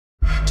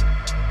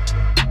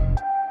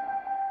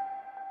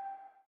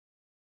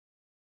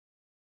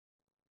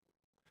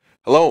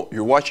Hello,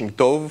 you're watching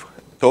Tov,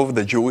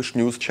 the Jewish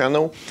news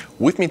channel.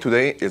 With me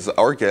today is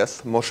our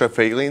guest, Moshe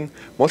Feiglin.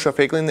 Moshe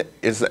Feiglin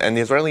is an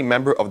Israeli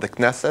member of the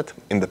Knesset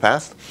in the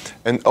past,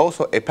 and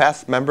also a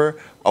past member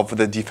of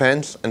the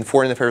Defense and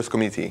Foreign Affairs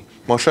Committee.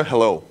 Moshe,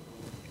 hello.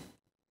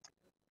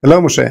 Hello,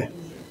 Moshe.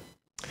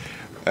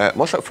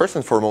 Moshe, first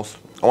and foremost,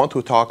 I want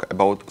to talk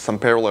about some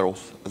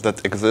parallels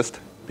that exist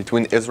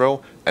between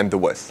Israel and the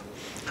West.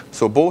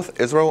 So both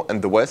Israel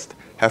and the West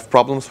have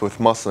problems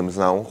with Muslims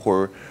now who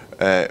are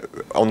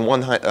on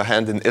one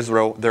hand, in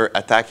Israel, they're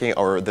attacking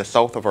the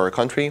south of our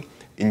country.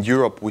 In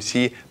Europe, we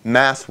see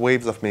mass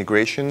waves of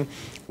migration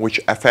which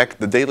affect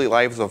the daily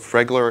lives of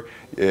regular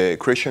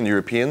Christian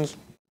Europeans.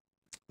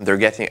 They're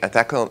getting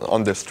attacked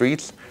on the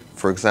streets.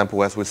 For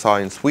example, as we saw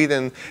in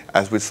Sweden,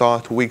 as we saw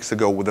 2 weeks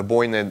ago with a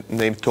boy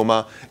named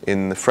Thomas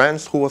in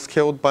France who was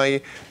killed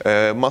by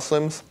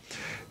Muslims.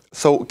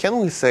 So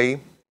can we say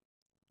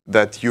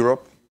that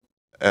Europe,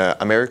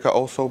 America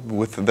also,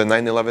 with the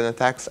 9/11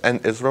 attacks,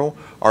 and Israel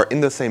are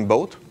in the same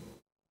boat?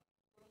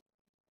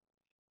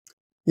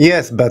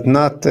 Yes, but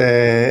not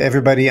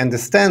everybody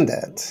understand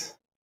that.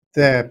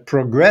 The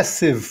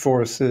progressive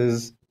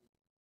forces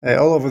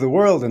all over the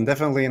world, and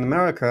definitely in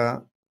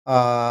America,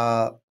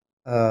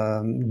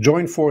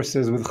 join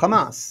forces with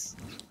Hamas.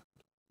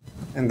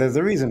 And there's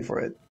a reason for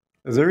it.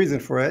 There's a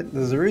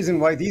reason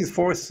why these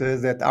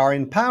forces that are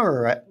in power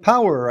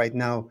right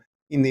now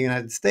in the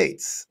United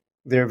States,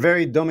 they're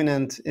very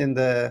dominant in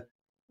the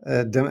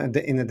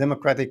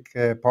Democratic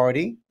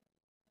Party,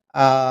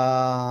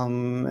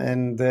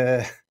 and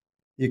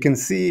you can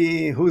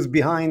see who's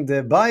behind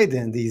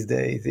Biden these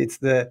days. It's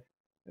the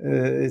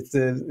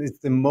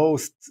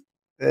most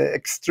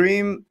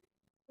extreme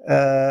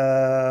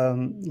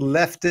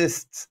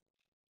leftist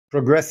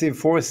progressive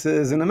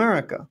forces in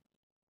America.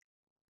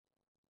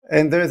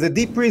 And there's a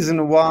deep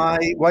reason why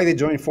they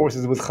join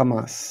forces with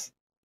Hamas.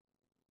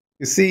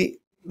 You see,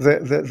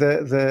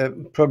 the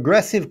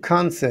progressive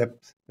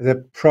concept, the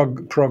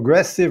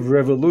progressive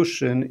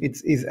revolution,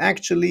 is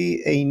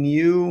actually a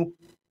new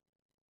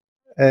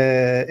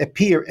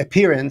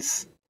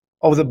appearance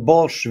of the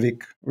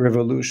Bolshevik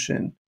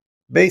revolution,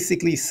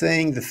 basically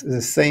saying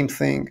the same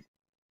thing.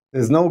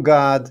 There's no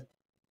God.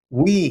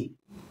 We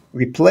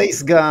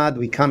replace God.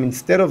 We come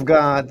instead of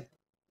God.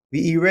 We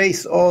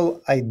erase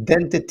all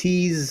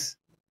identities,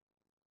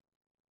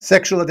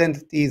 sexual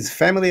identities,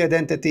 family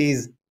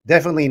identities,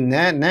 definitely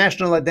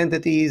national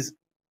identities.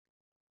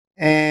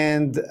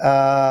 And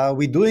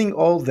we're doing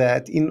all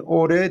that in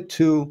order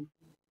to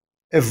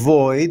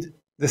avoid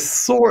the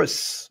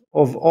source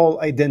of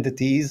all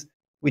identities,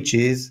 which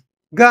is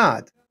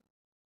God.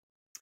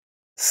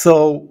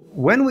 So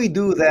when we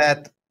do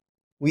that,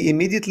 we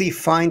immediately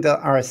find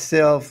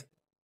ourselves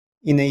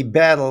in a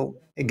battle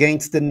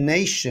against the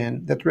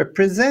nation that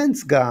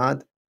represents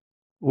God,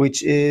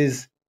 which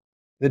is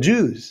the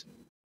Jews,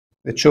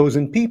 the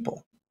chosen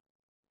people.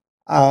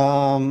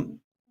 And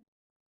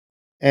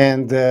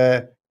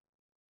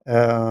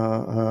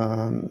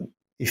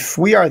if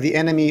we are the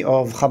enemy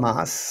of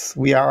Hamas,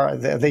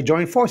 they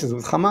join forces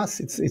with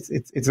Hamas.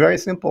 It's very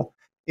simple.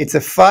 It's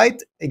a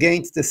fight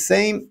against the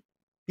same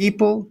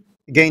people,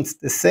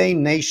 against the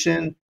same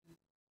nation.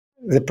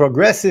 The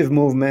progressive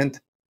movement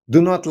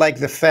do not like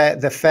the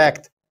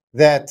fact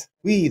that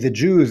we, the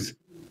Jews,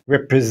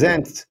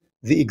 represent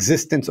the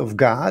existence of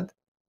God,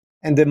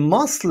 and the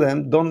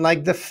Muslim don't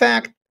like the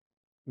fact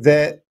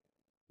that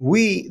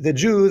we, the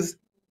Jews,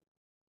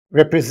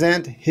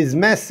 represent his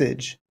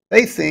message.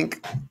 They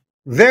think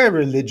their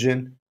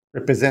religion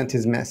represents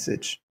his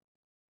message.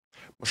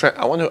 Moshe,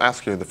 I want to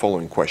ask you the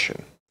following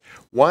question.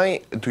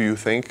 Why do you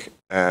think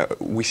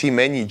we see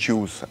many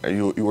Jews?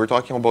 You were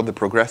talking about the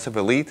progressive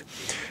elite.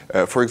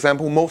 For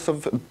example, most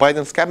of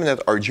Biden's cabinet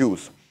are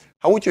Jews.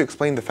 How would you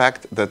explain the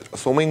fact that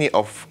so many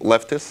of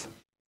leftists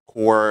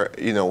who are,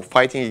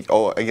 fighting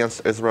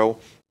against Israel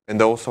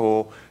and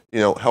also,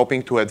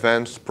 helping to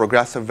advance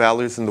progressive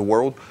values in the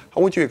world,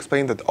 how would you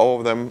explain that all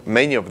of them,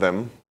 many of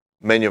them,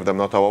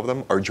 not all of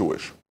them, are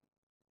Jewish?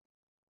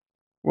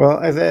 Well,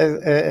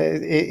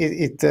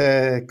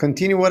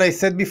 continue what I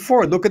said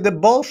before. Look at the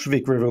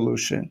Bolshevik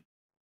Revolution.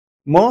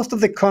 Most of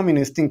the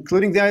communists,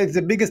 including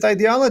the biggest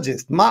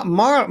ideologist,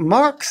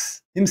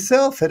 Marx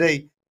himself, had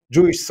a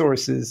Jewish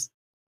sources.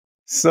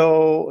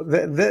 So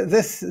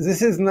this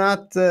is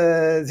not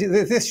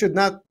this should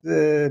not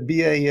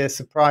be a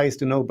surprise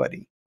to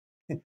nobody.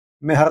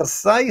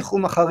 Those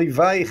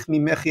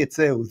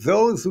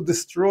who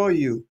destroy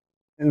you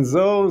and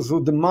those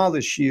who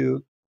demolish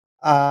you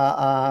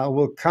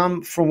will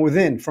come from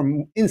within,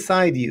 from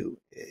inside you,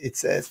 it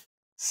says.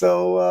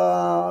 So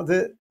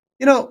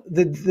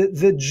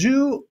the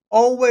Jew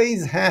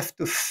always have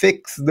to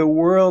fix the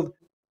world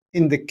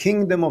in the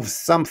kingdom of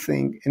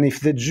something. And if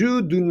the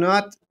Jew do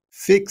not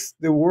fix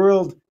the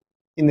world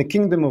in the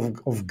kingdom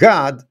of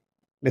God,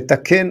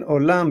 letaken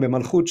olam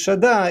b'malchut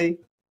Shaddai,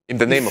 in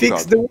the name of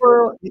God. The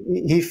world.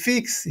 He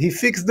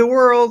fixed the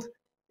world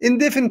in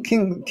different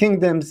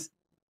kingdoms.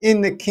 In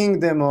the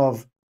kingdom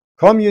of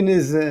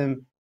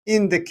communism,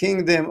 in the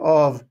kingdom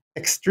of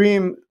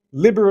extreme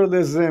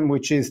liberalism,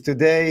 which is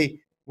today,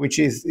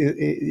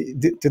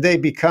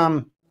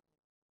 become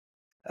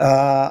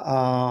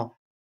the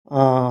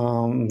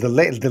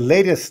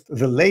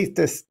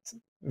latest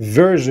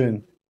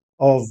version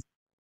of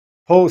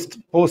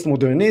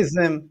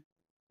postmodernism.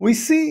 We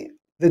see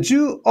the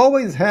Jew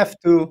always have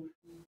to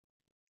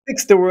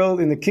fix the world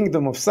in the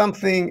kingdom of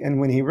something, and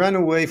when he ran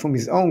away from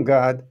his own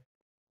God,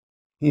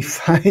 he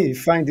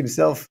find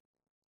himself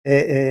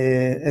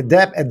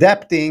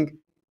adapting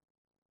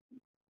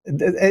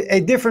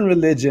a different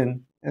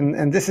religion,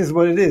 and this is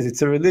what it is.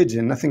 It's a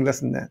religion, nothing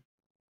less than that.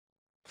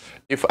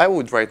 If I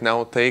would right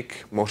now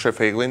take Moshe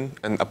Feiglin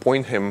and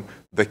appoint him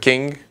the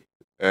king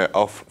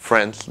of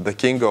France, the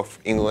king of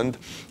England,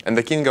 and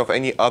the king of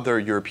any other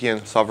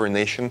European sovereign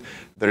nation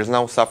that is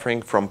now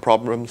suffering from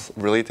problems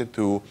related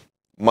to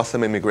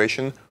Muslim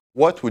immigration,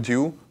 what would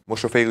you,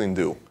 Moshe Feiglin,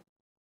 do?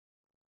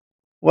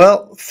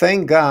 Well,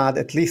 thank God,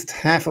 at least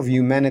half of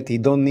humanity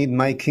don't need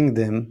my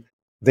kingdom.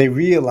 They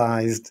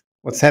realized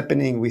what's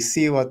happening. We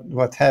see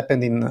what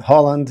happened in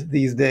Holland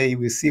these days.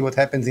 We see what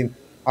happens in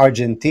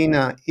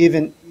Argentina.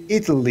 Even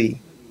Italy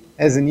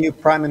has a new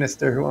prime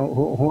minister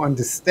who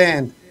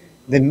understand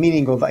the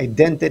meaning of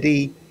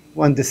identity,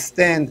 who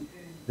understand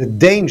the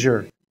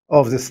danger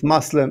of this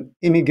Muslim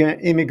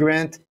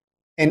immigrant,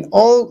 and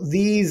all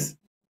these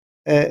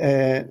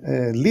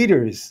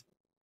leaders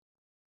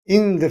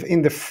in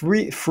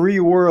the free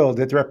world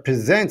that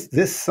represents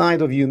this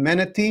side of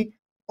humanity,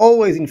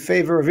 always in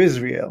favor of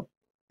Israel.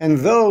 And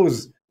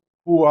those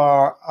who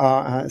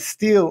are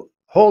still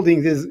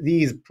holding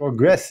these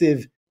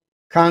progressive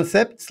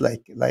concepts,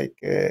 like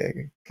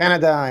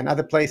Canada and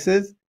other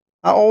places,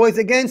 are always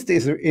against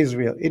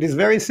Israel. It is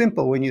very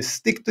simple. When you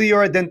stick to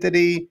your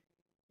identity,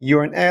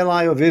 you're an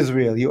ally of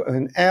Israel. You're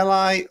an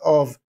ally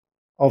of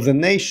the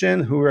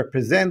nation who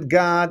represent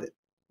God,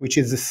 which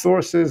is the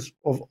sources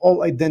of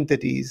all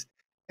identities.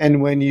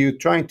 And when you're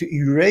trying to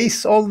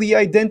erase all the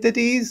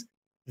identities,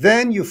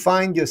 then you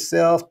find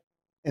yourself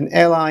an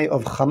ally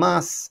of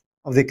Hamas,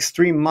 of the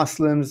extreme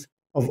Muslims,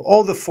 of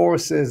all the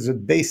forces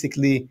that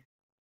basically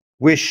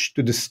wish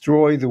to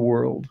destroy the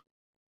world.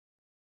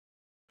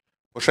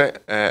 Moshe,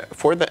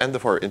 for the end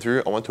of our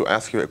interview, I want to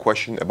ask you a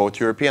question about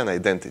European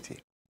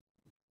identity.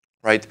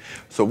 Right?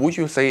 So would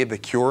you say the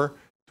cure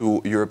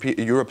to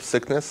Europe's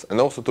sickness and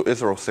also to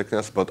Israel's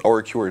sickness, but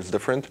our cure is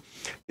different,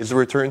 is a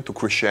return to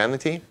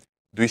Christianity?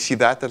 Do you see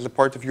that as a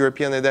part of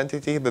European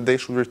identity that they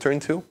should return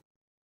to?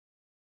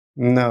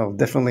 No,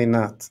 definitely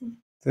not.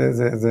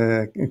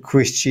 The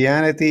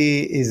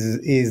Christianity is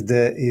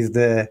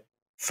the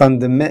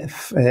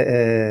Fundamentalists.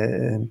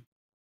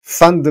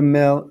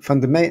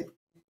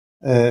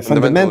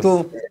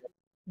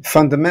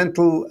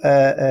 fundamental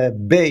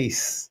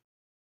base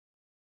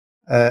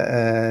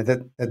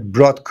that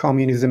brought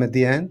communism at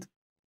the end.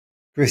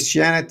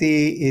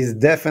 Christianity is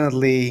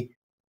definitely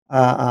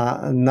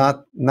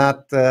not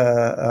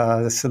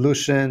the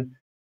solution.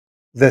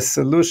 The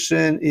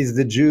solution is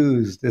the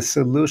Jews. The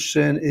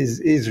solution is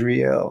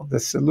Israel. The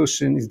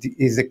solution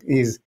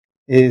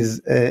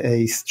is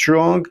a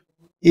strong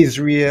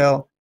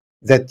Israel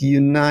that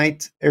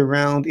unite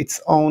around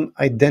its own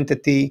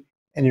identity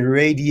and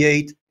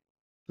radiate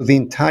to the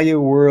entire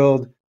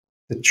world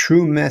the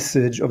true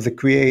message of the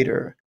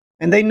Creator.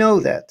 And they know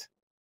that.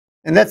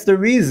 And that's the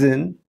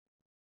reason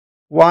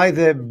why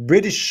the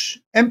British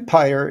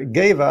Empire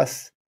gave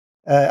us,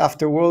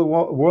 after World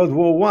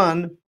War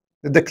One,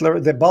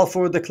 the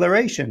Balfour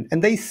Declaration.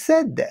 And they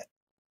said that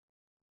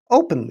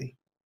openly.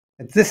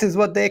 That this is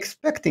what they're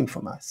expecting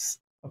from us.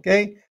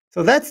 Okay?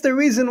 So that's the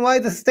reason why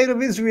the State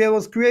of Israel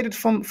was created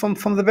from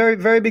the very,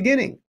 very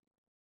beginning.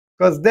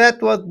 Because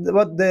that what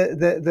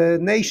the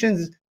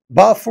nations,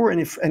 Balfour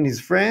and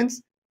his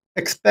friends,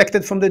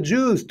 expected from the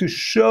Jews, to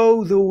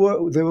show the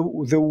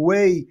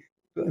way,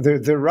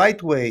 the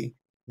right way,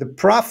 the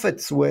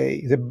prophet's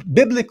way, the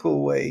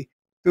biblical way,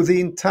 to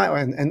the entire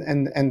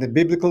and the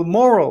biblical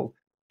moral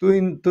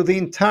to the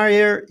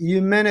entire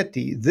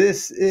humanity.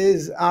 This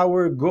is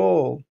our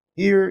goal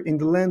here in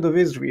the land of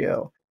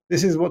Israel.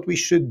 This is what we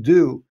should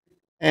do.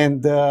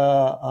 And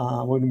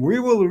when we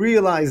will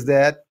realize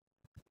that,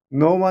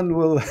 no one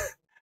will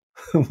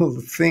will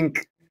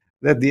think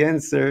that the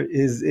answer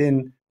is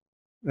in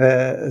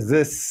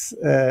this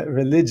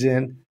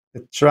religion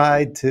that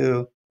tried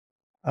to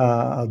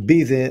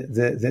be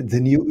the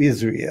new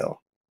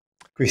Israel,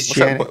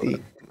 Christianity.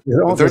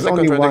 There's There's a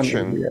only one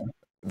contradiction. Israel.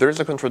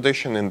 There's a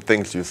contradiction in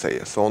things you say.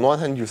 So on one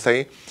hand, you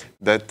say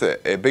that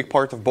a big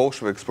part of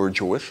Bolsheviks were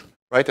Jewish,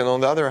 right? And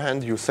on the other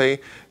hand, you say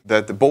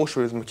that the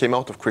Bolshevism came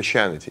out of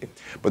Christianity.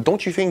 But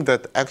don't you think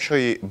that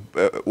actually,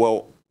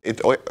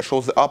 it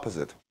shows the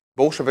opposite?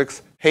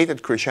 Bolsheviks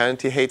hated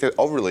Christianity, hated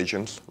all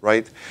religions,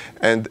 right?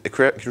 And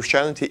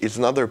Christianity is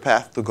another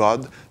path to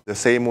God, the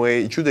same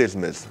way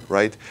Judaism is,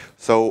 right?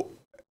 So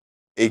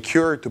a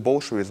cure to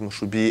Bolshevism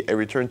should be a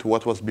return to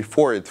what was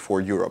before it for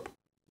Europe.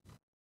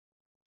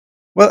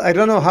 Well, I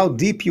don't know how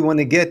deep you want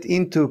to get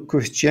into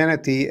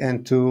Christianity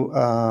and to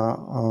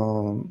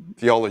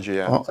Theology,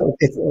 yeah.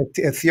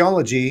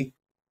 theology,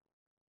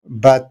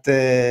 but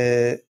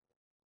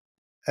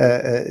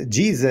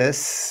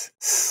Jesus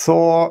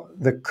saw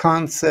the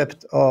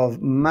concept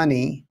of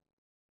money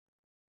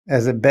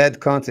as a bad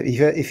concept.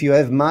 If you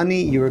have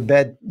money, you're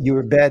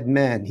a bad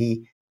man.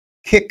 He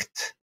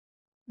kicked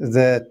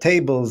the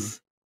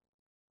tables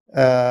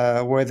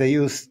where they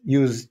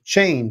use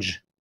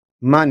change,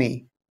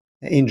 money,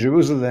 in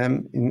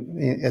Jerusalem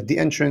at the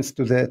entrance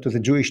to the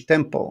Jewish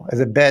temple as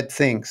a bad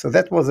thing. So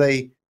that was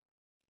the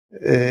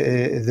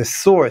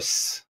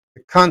source,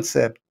 the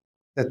concept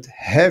that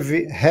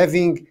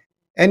having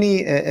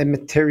any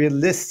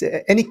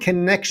materialistic, any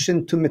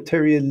connection to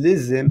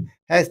materialism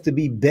has to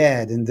be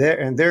bad, and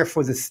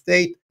therefore the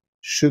state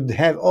should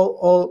have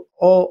all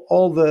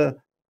the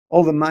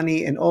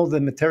money and all the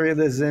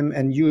materialism,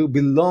 and you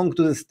belong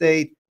to the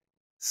state.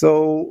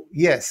 So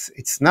yes,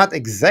 it's not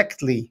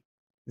exactly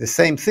the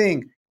same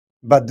thing,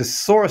 but the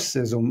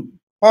sources, or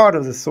part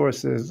of the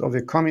sources of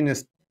the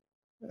communist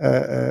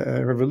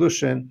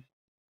revolution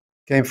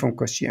came from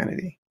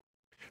Christianity.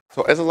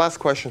 So as a last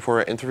question for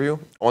our interview,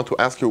 I want to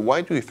ask you,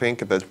 why do you think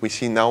that we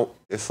see now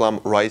Islam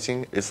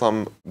rising,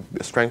 Islam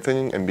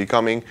strengthening and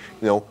becoming,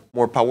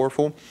 more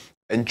powerful,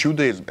 and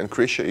Judaism and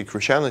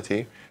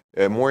Christianity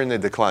more in a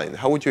decline?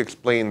 How would you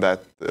explain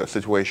that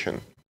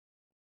situation?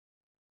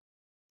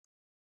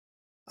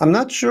 I'm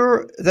not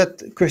sure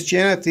that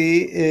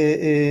Christianity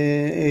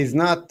is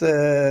not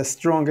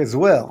strong as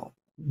well.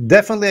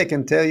 Definitely, I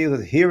can tell you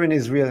that here in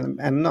Israel,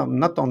 and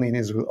not only in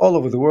Israel, all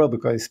over the world,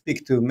 because I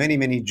speak to many,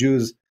 many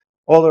Jews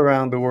all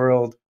around the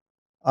world.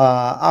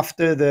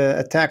 After the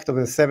attack of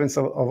the 7th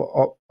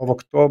of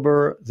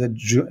October,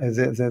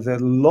 the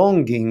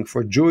longing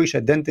for Jewish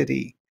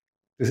identity,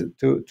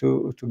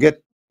 to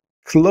get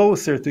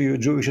closer to your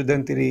Jewish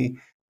identity,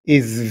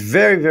 is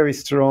very, very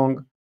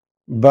strong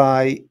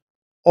by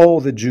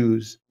all the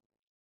Jews.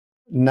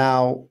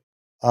 Now,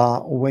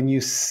 when you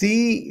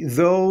see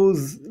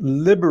those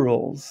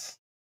liberals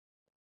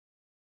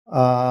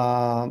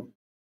all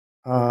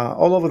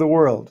over the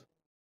world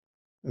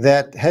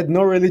that had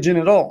no religion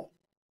at all,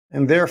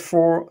 and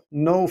therefore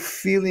no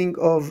feeling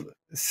of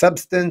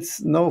substance,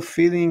 no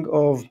feeling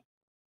of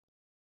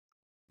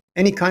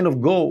any kind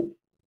of goal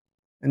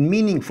and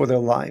meaning for their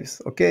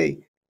lives, okay?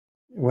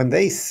 When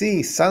they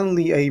see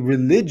suddenly a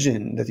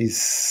religion that is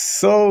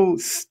so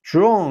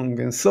strong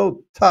and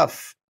so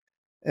tough,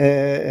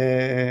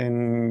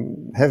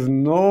 and have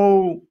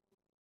no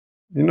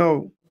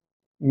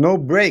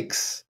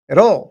breaks at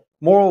all,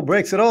 moral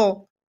breaks at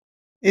all,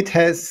 it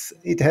has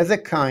a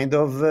kind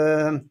of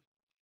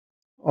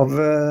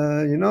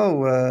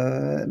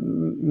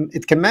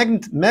it can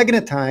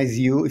magnetize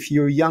you if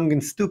you're young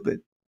and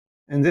stupid,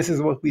 and this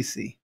is what we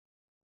see.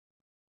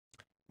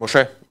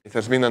 Moshe, it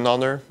has been an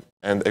honor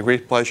and a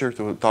great pleasure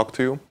to talk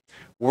to you.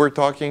 We were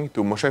talking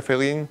to Moshe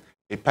Feiglin,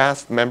 a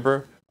past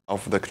member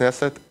of the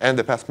Knesset and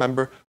a past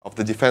member of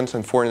the Defense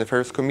and Foreign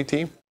Affairs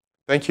Committee.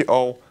 Thank you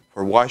all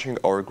for watching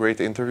our great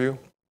interview.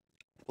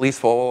 Please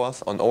follow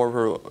us on all of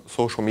our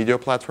social media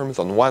platforms,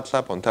 on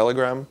WhatsApp, on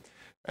Telegram,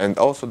 and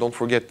also don't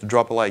forget to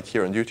drop a like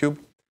here on YouTube.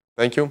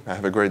 Thank you, and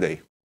have a great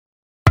day.